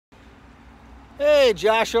Hey,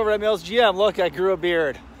 Josh over at Mills GM. Look, I grew a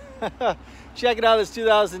beard. Check it out, this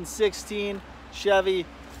 2016 Chevy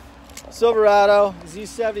Silverado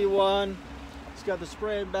Z71. It's got the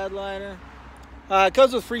spray and bed liner. It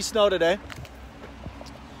comes with free snow today.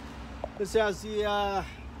 This has the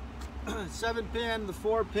 7-pin, the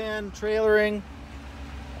 4-pin trailering.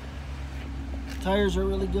 Tires are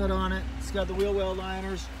really good on it. It's got the wheel well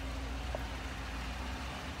liners.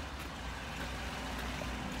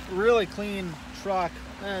 Really clean truck.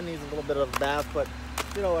 It needs a little bit of a bath, but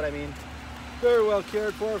you know what I mean. Very well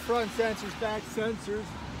cared for. Front sensors, back sensors.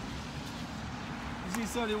 The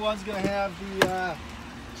Z71's going to have the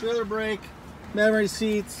trailer brake, memory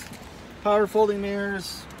seats, power folding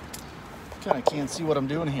mirrors. Kind of can't see what I'm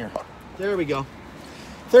doing here. There we go.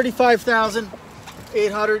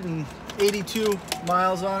 35,882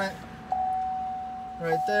 miles on it.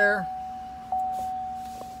 Right there.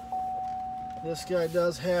 This guy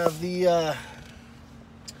does have the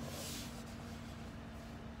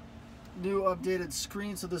new updated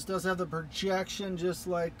screen, so this does have the projection just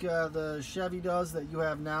like the Chevy does that you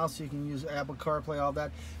have now, so you can use Apple CarPlay, all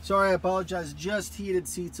that. Sorry, I apologize, just heated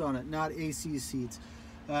seats on it, not AC seats.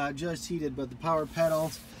 Just heated, but the power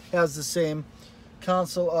pedals has the same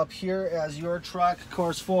console up here as your truck. Of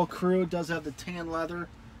course, full crew. It does have the tan leather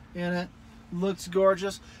in it. Looks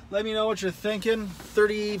gorgeous. Let me know what you're thinking.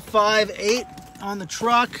 35.8 on the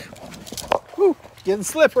truck. Whew, getting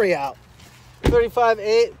slippery out.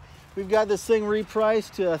 35.8. We've got this thing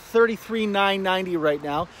repriced to $33,990 right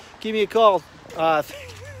now. Give me a call.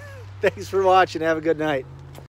 Thanks for watching. Have a good night.